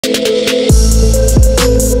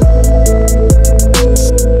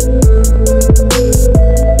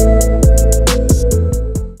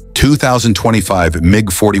2025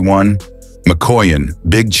 MiG-41 MIKYON,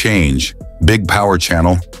 big change, big power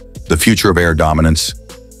channel, the future of air dominance.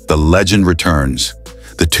 The legend returns.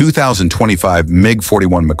 The 2025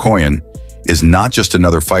 MiG-41 MIKYON is not just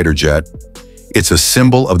another fighter jet, it's a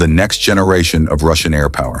symbol of the next generation of Russian air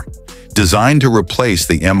power. Designed to replace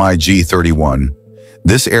the MiG-31,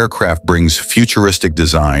 this aircraft brings futuristic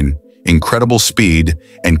design, incredible speed,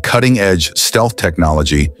 and cutting-edge stealth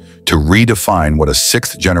technology to redefine what a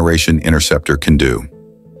sixth-generation interceptor can do.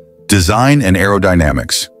 Design and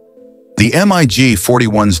aerodynamics. The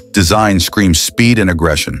MiG-41's design screams speed and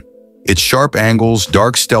aggression. Its sharp angles,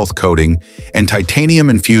 dark stealth coating, and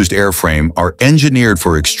titanium-infused airframe are engineered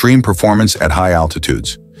for extreme performance at high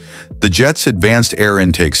altitudes. The jet's advanced air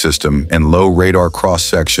intake system and low radar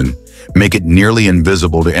cross-section make it nearly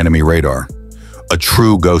invisible to enemy radar. A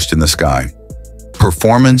true ghost in the sky.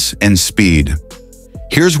 Performance and speed.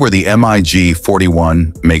 Here's where the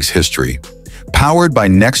MiG-41 makes history. Powered by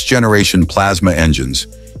next-generation plasma engines,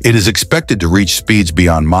 it is expected to reach speeds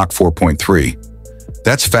beyond Mach 4.3.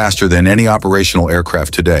 That's faster than any operational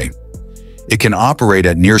aircraft today. It can operate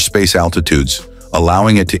at near-space altitudes,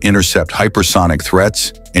 allowing it to intercept hypersonic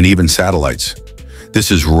threats and even satellites.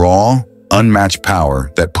 This is raw, unmatched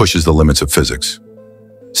power that pushes the limits of physics.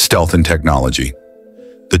 Stealth and technology.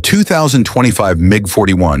 The 2025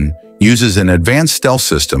 MiG-41 uses an advanced stealth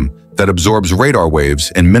system that absorbs radar waves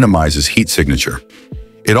and minimizes heat signature.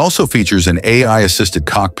 It also features an AI-assisted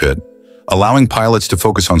cockpit, allowing pilots to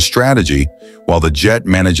focus on strategy while the jet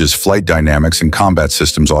manages flight dynamics and combat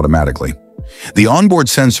systems automatically. The onboard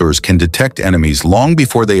sensors can detect enemies long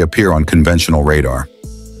before they appear on conventional radar.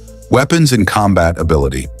 Weapons and combat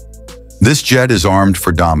ability. This jet is armed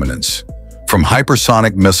for dominance. From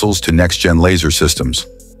hypersonic missiles to next-gen laser systems,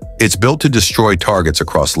 it's built to destroy targets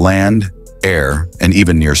across land, air, and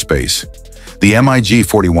even near space. The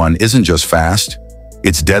MiG-41 isn't just fast,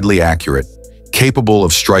 it's deadly accurate, capable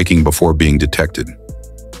of striking before being detected.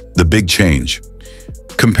 The big change.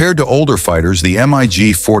 Compared to older fighters, the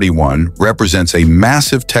MiG-41 represents a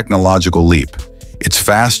massive technological leap. It's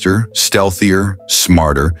faster, stealthier,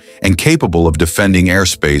 smarter, and capable of defending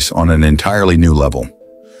airspace on an entirely new level.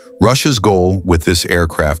 Russia's goal with this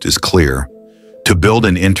aircraft is clear: to build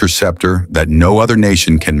an interceptor that no other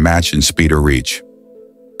nation can match in speed or reach.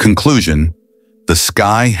 Conclusion: the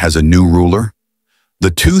sky has a new ruler.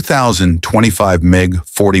 The 2025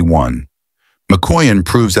 MiG-41 MIKYON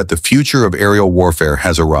proves that the future of aerial warfare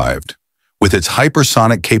has arrived. With its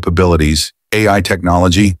hypersonic capabilities, AI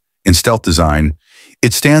technology, and stealth design,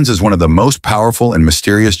 it stands as one of the most powerful and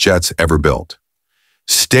mysterious jets ever built.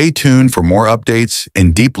 Stay tuned for more updates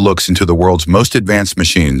and deep looks into the world's most advanced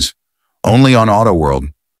machines, only on AutoWorld.